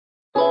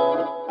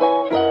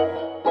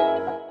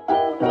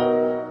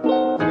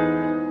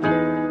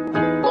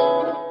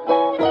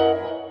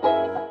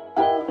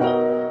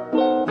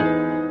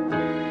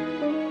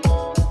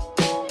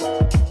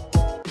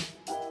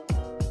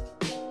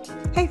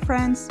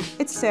friends,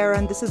 it's Sarah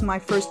and this is my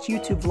first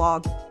YouTube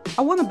vlog.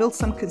 I want to build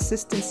some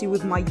consistency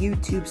with my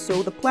YouTube,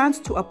 so the plan's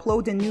to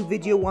upload a new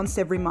video once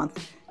every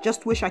month.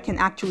 Just wish I can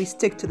actually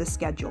stick to the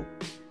schedule.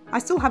 I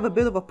still have a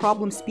bit of a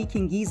problem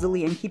speaking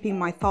easily and keeping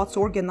my thoughts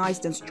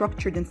organized and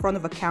structured in front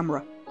of a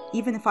camera,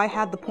 even if I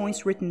had the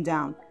points written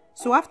down.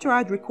 So after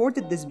I'd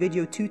recorded this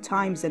video 2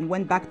 times and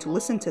went back to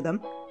listen to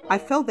them, I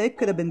felt that it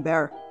could have been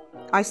better.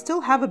 I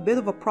still have a bit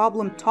of a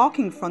problem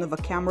talking in front of a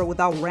camera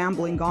without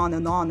rambling on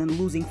and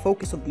losing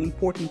focus of the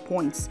important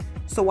points.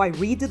 So I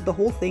redid the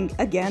whole thing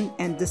again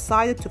and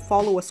decided to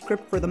follow a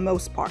script for the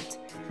most part.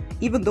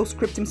 Even though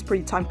scripting's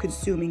pretty time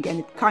consuming and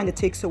it kinda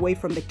takes away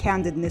from the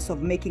candidness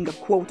of making a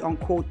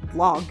quote-unquote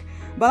vlog,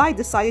 but I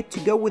decided to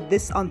go with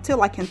this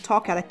until I can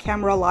talk at a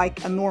camera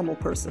like a normal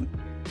person.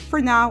 For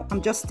now,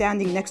 I'm just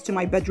standing next to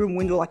my bedroom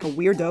window like a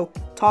weirdo,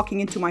 talking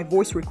into my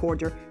voice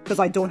recorder because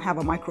I don't have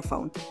a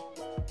microphone.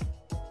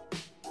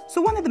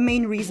 So one of the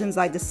main reasons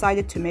I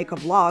decided to make a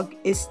vlog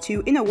is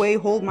to, in a way,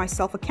 hold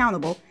myself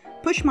accountable,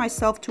 push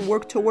myself to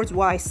work towards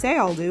what I say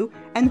I'll do,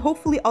 and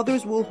hopefully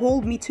others will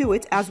hold me to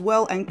it as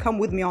well and come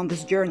with me on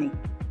this journey.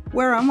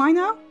 Where am I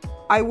now?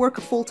 I work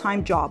a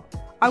full-time job.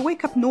 I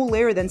wake up no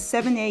later than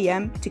 7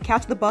 AM to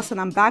catch the bus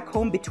and I'm back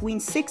home between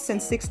 6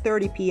 and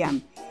 6:30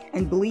 PM.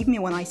 And believe me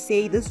when I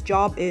say this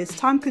job is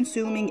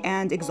time-consuming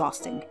and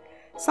exhausting.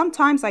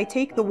 Sometimes I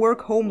take the work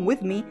home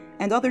with me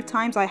and other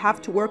times I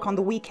have to work on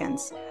the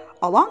weekends.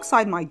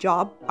 Alongside my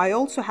job, I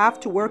also have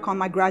to work on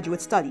my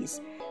graduate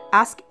studies.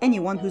 Ask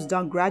anyone who's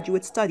done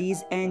graduate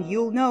studies and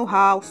you'll know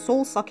how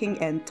soul-sucking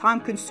and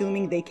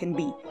time-consuming they can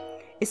be,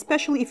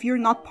 especially if you're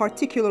not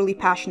particularly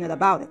passionate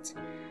about it.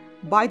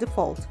 By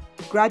default,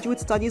 graduate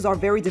studies are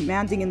very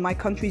demanding in my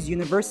country's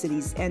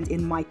universities, and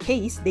in my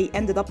case, they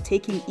ended up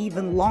taking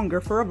even longer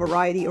for a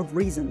variety of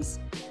reasons.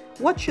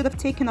 What should have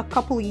taken a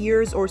couple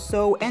years or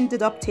so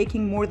ended up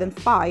taking more than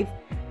 5,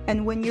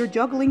 and when you're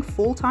juggling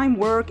full-time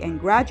work and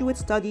graduate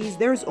studies,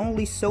 there's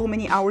only so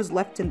many hours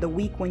left in the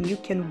week when you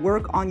can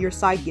work on your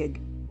side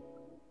gig.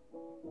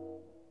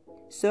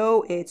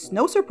 So it's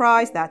no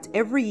surprise that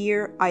every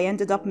year I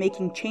ended up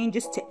making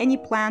changes to any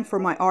plan for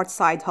my art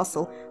side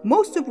hustle,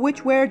 most of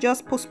which were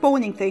just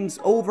postponing things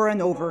over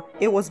and over.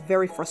 It was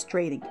very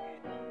frustrating.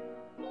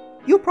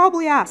 You'll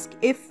probably ask,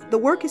 if the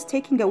work is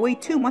taking away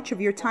too much of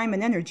your time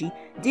and energy,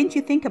 didn't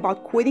you think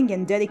about quitting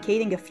and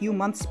dedicating a few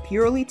months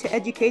purely to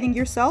educating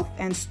yourself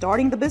and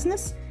starting the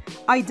business?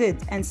 I did,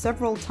 and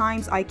several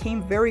times I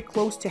came very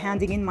close to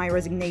handing in my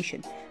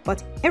resignation,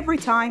 but every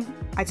time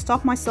I'd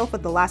stop myself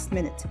at the last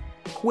minute.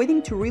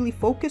 Quitting to really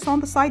focus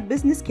on the side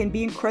business can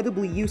be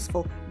incredibly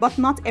useful, but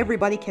not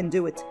everybody can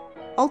do it.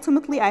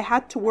 Ultimately, I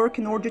had to work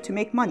in order to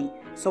make money,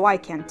 so I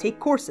can take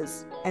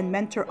courses and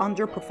mentor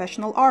under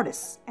professional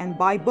artists and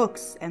buy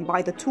books and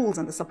buy the tools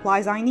and the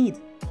supplies I need.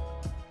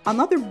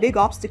 Another big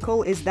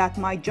obstacle is that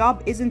my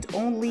job isn't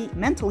only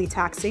mentally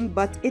taxing,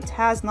 but it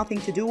has nothing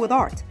to do with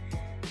art.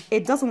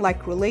 It doesn't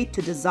relate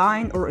to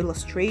design or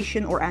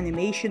illustration or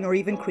animation or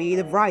even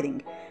creative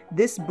writing.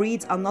 This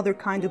breeds another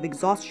kind of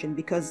exhaustion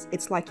because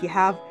it's like you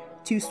have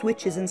 2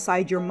 switches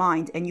inside your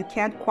mind and you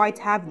can't quite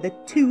have the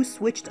 2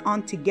 switched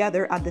on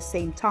together at the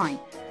same time.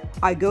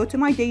 I go to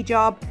my day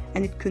job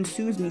and it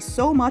consumes me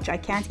so much I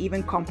can't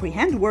even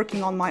comprehend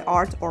working on my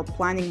art or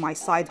planning my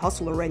side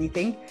hustle or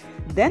anything.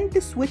 Then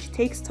the switch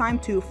takes time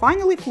to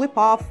finally flip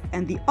off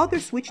and the other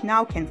switch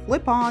now can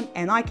flip on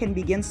and I can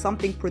begin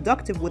something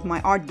productive with my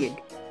art gig.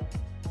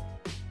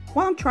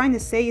 What I'm trying to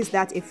say is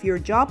that if your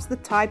job's the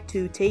type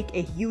to take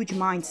a huge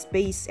mind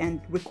space and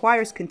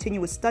requires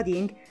continuous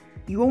studying,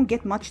 you won't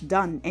get much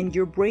done and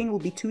your brain will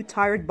be too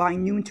tired by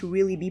noon to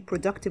really be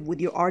productive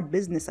with your art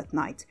business at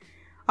night.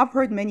 I've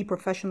heard many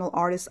professional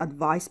artists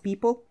advise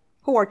people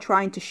who are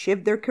trying to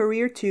shift their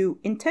career to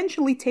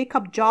intentionally take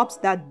up jobs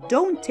that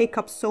don't take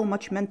up so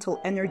much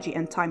mental energy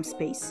and time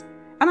space.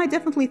 And I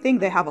definitely think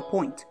they have a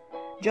point.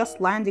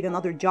 Just landing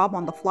another job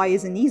on the fly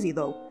isn't easy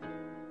though.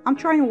 I'm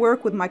trying to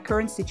work with my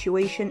current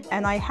situation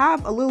and I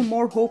have a little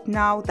more hope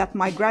now that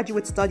my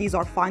graduate studies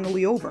are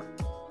finally over.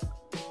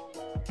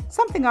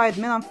 Something I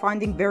admit I'm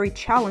finding very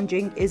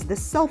challenging is the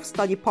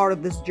self-study part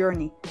of this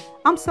journey.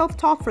 I'm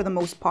self-taught for the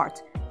most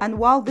part, and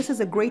while this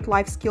is a great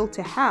life skill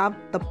to have,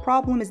 the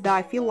problem is that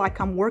I feel like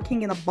I'm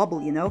working in a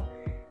bubble, you know?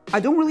 I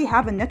don't really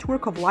have a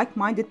network of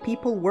like-minded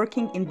people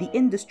working in the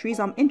industries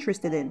I'm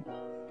interested in.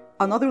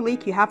 Another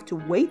lake you have to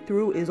wade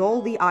through is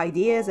all the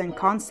ideas and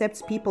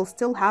concepts people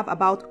still have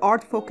about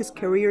art-focused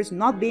careers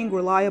not being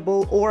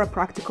reliable or a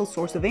practical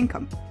source of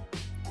income.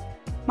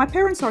 My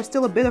parents are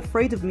still a bit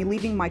afraid of me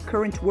leaving my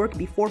current work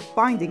before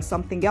finding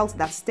something else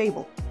that's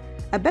stable.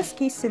 A best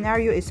case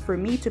scenario is for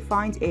me to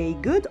find a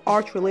good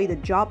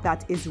art-related job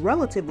that is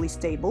relatively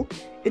stable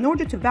in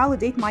order to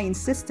validate my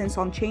insistence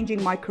on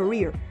changing my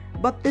career,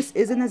 but this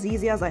isn't as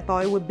easy as I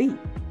thought it would be.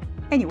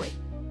 Anyway,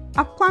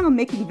 I plan on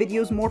making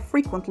videos more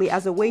frequently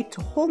as a way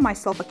to hold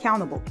myself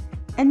accountable,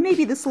 and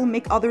maybe this will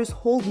make others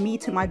hold me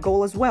to my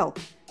goal as well,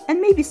 and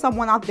maybe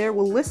someone out there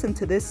will listen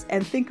to this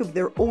and think of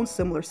their own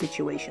similar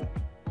situation.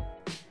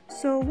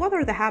 So what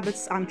are the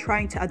habits I'm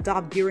trying to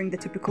adopt during the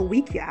typical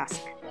week, you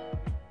ask?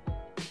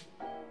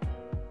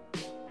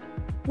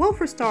 Well,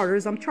 for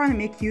starters, I'm trying to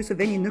make use of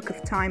any nook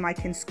of time I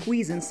can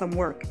squeeze in some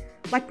work,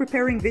 like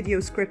preparing video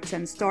scripts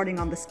and starting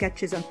on the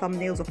sketches and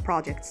thumbnails of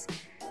projects.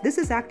 This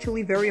is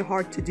actually very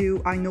hard to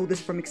do, I know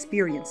this from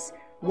experience.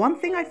 One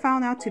thing I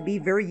found out to be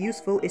very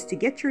useful is to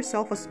get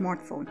yourself a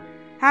smartphone.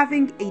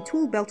 Having a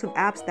tool belt of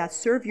apps that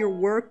serve your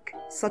work,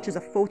 such as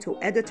a photo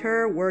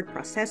editor, word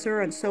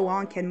processor, and so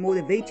on, can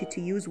motivate you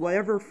to use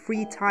whatever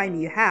free time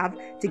you have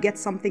to get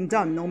something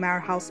done, no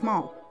matter how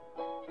small.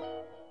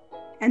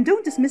 And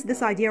don't dismiss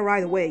this idea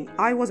right away.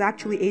 I was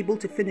actually able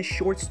to finish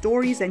short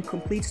stories and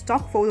complete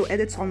stock photo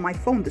edits on my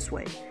phone this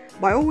way.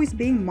 By always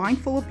being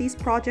mindful of these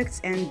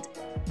projects and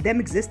them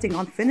existing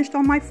unfinished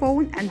on my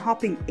phone and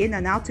hopping in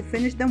and out to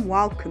finish them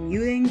while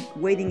commuting,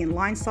 waiting in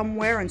line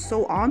somewhere, and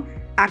so on,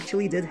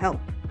 actually did help.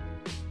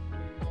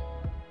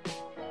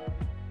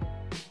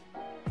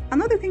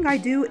 Another thing I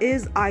do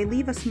is I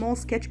leave a small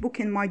sketchbook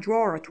in my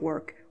drawer at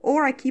work,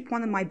 or I keep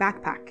one in my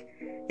backpack.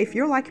 If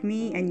you're like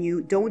me and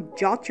you don't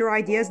jot your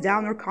ideas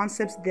down or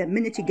concepts, the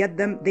minute you get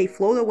them, they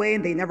float away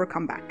and they never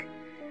come back.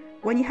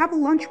 When you have a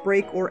lunch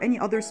break or any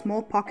other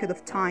small pocket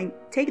of time,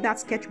 take that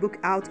sketchbook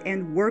out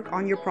and work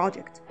on your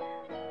project.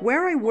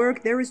 Where I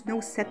work, there is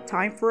no set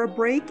time for a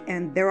break,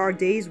 and there are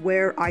days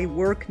where I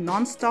work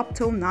non-stop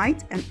till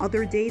night, and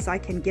other days I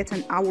can get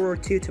an hour or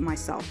two to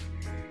myself.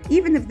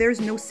 Even if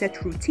there's no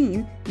set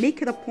routine,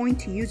 make it a point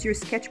to use your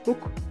sketchbook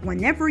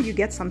whenever you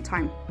get some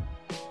time.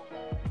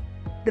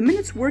 The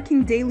minutes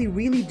working daily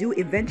really do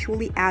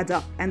eventually add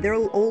up, and there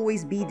will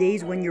always be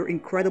days when you're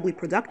incredibly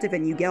productive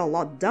and you get a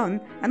lot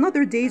done, and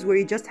other days where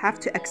you just have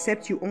to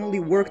accept you only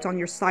worked on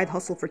your side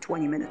hustle for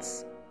 20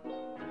 minutes.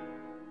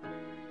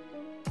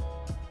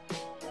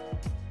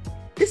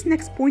 This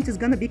next point is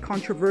going to be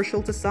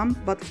controversial to some,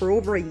 but for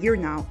over a year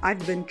now,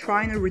 I've been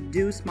trying to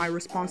reduce my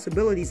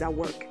responsibilities at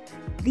work.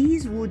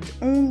 These would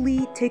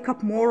only take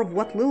up more of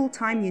what little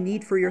time you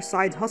need for your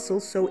side hustle,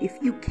 so if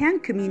you can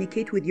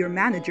communicate with your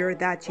manager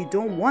that you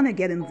don't want to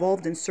get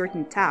involved in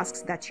certain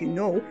tasks that you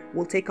know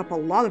will take up a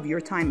lot of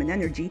your time and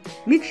energy,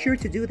 make sure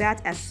to do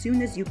that as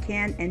soon as you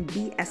can and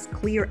be as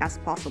clear as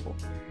possible.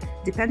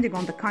 Depending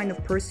on the kind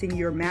of person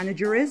your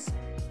manager is,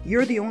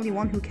 you're the only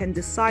one who can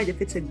decide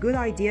if it's a good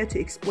idea to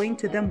explain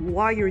to them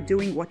why you're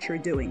doing what you're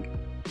doing.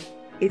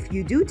 If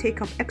you do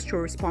take up extra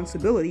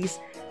responsibilities,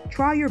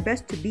 try your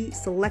best to be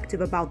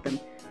selective about them.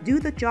 Do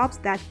the jobs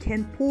that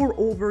can pour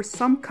over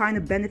some kind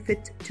of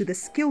benefit to the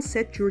skill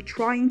set you're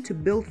trying to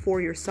build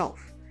for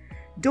yourself.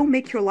 Don't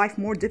make your life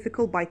more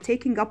difficult by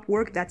taking up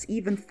work that's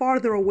even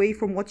farther away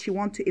from what you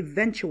want to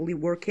eventually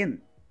work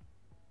in.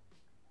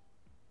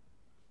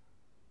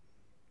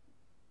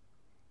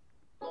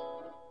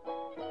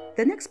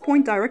 The next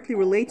point directly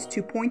relates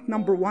to point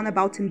number 1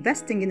 about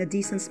investing in a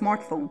decent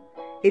smartphone.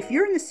 If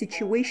you're in a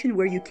situation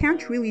where you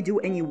can't really do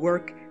any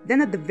work,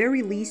 then at the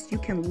very least you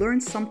can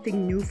learn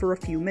something new for a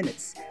few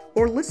minutes,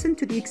 or listen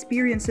to the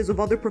experiences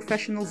of other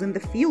professionals in the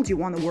field you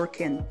want to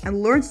work in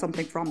and learn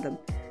something from them.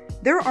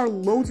 There are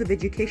loads of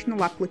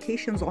educational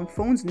applications on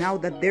phones now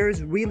that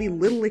there's really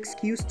little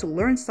excuse to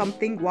learn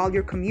something while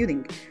you're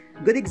commuting.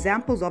 Good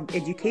examples of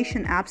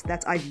education apps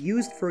that I've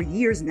used for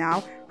years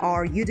now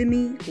are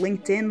Udemy,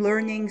 LinkedIn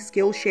Learning,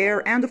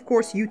 Skillshare, and of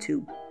course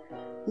YouTube.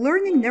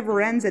 Learning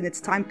never ends and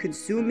it's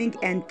time-consuming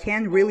and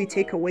can really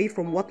take away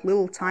from what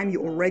little time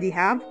you already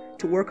have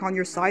to work on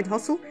your side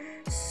hustle.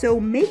 So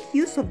make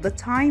use of the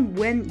time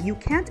when you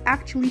can't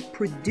actually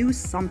produce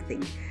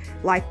something.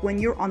 Like when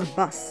you're on a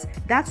bus,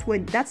 that's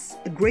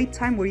a great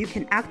time where you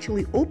can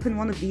actually open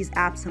one of these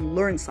apps and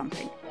learn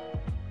something.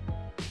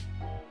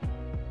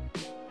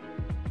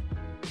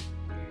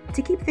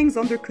 To keep things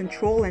under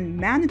control and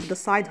manage the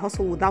side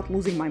hustle without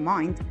losing my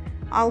mind,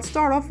 I'll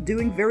start off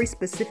doing very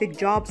specific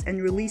jobs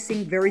and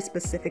releasing very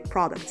specific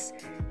products.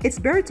 It's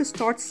better to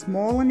start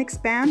small and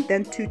expand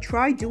than to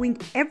try doing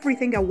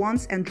everything at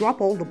once and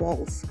drop all the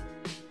balls.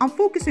 I'm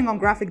focusing on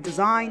graphic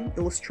design,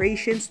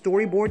 illustration,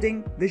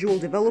 storyboarding, visual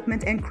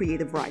development, and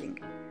creative writing.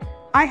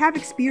 I have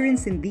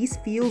experience in these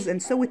fields,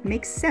 and so it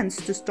makes sense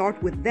to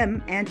start with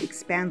them and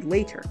expand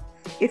later.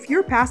 If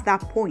you're past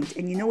that point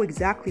and you know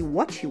exactly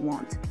what you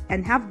want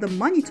and have the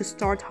money to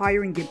start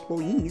hiring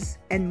employees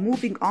and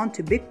moving on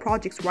to big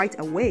projects right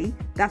away,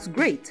 that's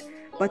great.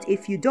 But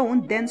if you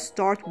don't, then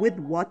start with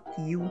what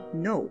you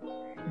know.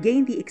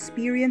 Gain the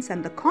experience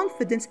and the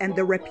confidence and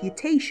the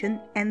reputation,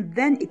 and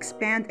then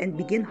expand and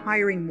begin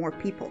hiring more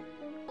people.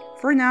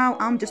 For now,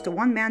 I'm just a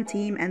one-man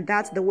team, and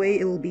that's the way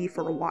it'll be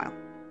for a while.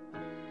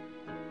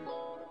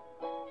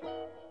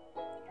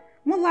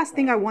 One last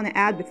thing I want to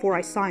add before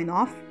I sign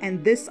off,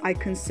 and this I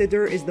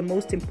consider is the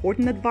most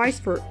important advice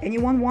for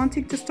anyone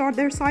wanting to start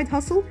their side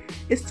hustle,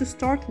 is to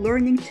start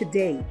learning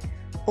today.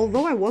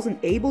 Although I wasn't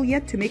able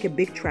yet to make a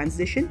big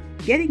transition,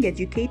 getting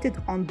educated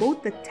on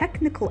both the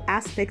technical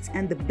aspects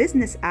and the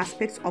business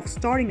aspects of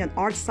starting an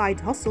art side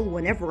hustle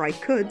whenever I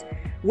could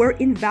were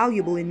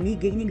invaluable in me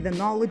gaining the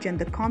knowledge and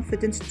the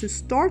confidence to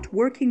start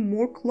working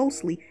more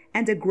closely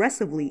and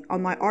aggressively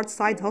on my art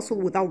side hustle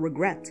without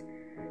regret.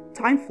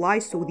 Time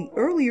flies, so the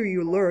earlier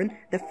you learn,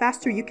 the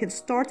faster you can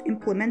start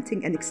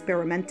implementing and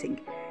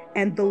experimenting.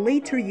 and the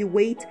later you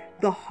wait,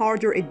 the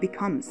harder it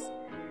becomes.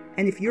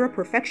 And if you're a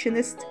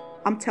perfectionist,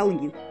 I'm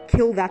telling you,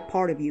 kill that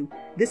part of you.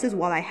 This is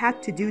what I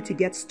had to do to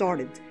get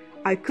started.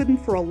 I couldn't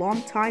for a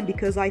long time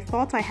because I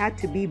thought I had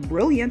to be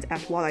brilliant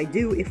at what I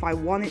do if I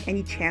wanted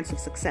any chance of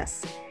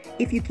success.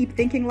 If you keep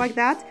thinking like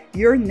that,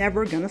 you're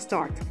never gonna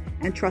start.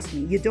 And trust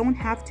me, you don't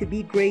have to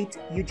be great,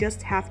 you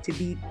just have to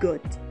be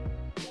good.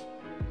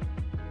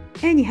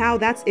 Anyhow,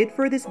 that's it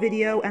for this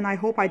video, and I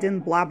hope I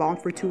didn't blab on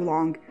for too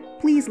long.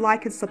 Please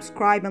like and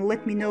subscribe and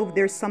let me know if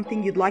there's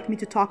something you'd like me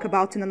to talk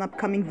about in an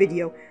upcoming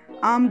video.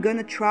 I'm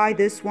gonna try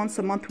this once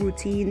a month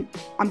routine.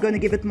 I'm gonna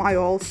give it my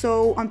all.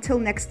 So until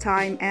next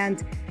time,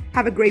 and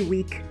have a great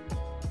week.